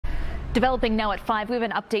Developing now at 5, we have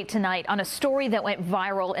an update tonight on a story that went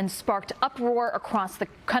viral and sparked uproar across the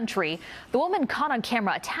country. The woman caught on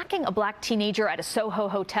camera attacking a black teenager at a Soho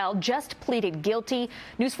hotel just pleaded guilty.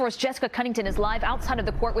 News 4's Jessica Cunnington is live outside of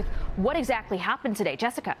the court with what exactly happened today.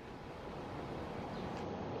 Jessica.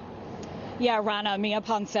 Yeah, Rana, Miya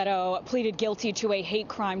Ponsetto pleaded guilty to a hate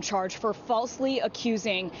crime charge for falsely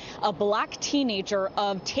accusing a black teenager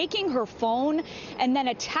of taking her phone and then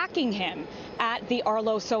attacking him at the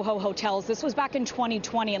Arlo Soho hotels. This was back in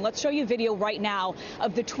 2020, and let's show you video right now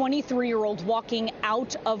of the 23-year-old walking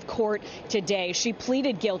out of court today. She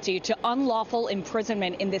pleaded guilty to unlawful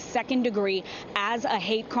imprisonment in the second degree as a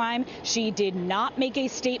hate crime. She did not make a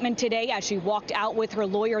statement today as she walked out with her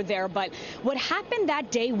lawyer there, but what happened that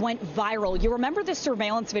day went viral. You remember the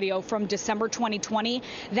surveillance video from December 2020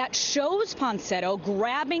 that shows Ponsetto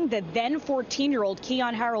grabbing the then 14-year-old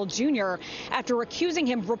Keyon Harrold Jr. after accusing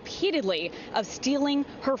him repeatedly of stealing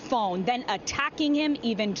her phone, then attacking him,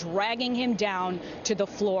 even dragging him down to the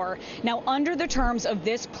floor. Now, under the terms of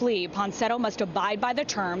this plea, Ponsetto must abide by the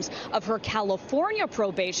terms of her California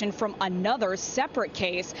probation from another separate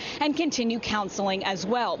case and continue counseling as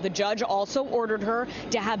well. The judge also ordered her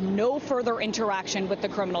to have no further interaction with the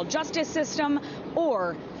criminal justice system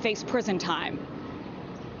or face prison time.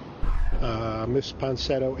 Ms.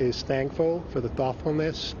 Ponsetto is thankful for the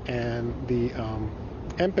thoughtfulness and the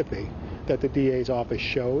empathy that the DA's office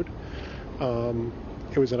showed.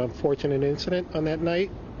 It was an unfortunate incident on that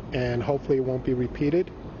night, and hopefully it won't be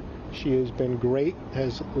repeated. She has been great,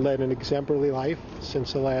 has led an exemplary life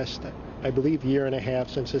since the last, I believe, year and a half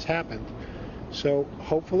since this happened. So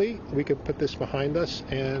hopefully we can put this behind us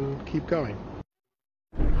and keep going.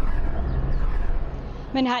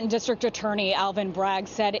 Manhattan District Attorney Alvin Bragg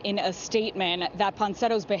said in a statement that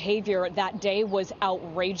Ponsetto's behavior that day was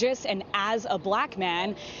outrageous, and as a black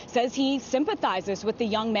man, says he sympathizes with the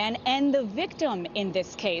young man and the victim in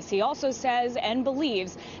this case. He also says and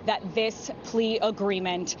believes that this plea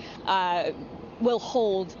agreement will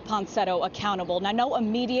hold Ponsetto accountable. Now, no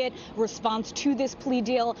immediate response to this plea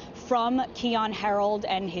deal from Keyon Harrold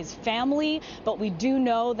and his family, but we do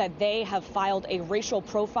know that they have filed a racial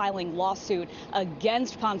profiling lawsuit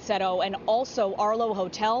against Ponsetto and also Arlo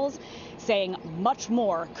Hotels, saying much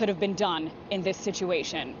more could have been done in this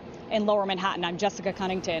situation. In Lower Manhattan, I'm Jessica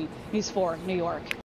Cunnington, News 4 New York.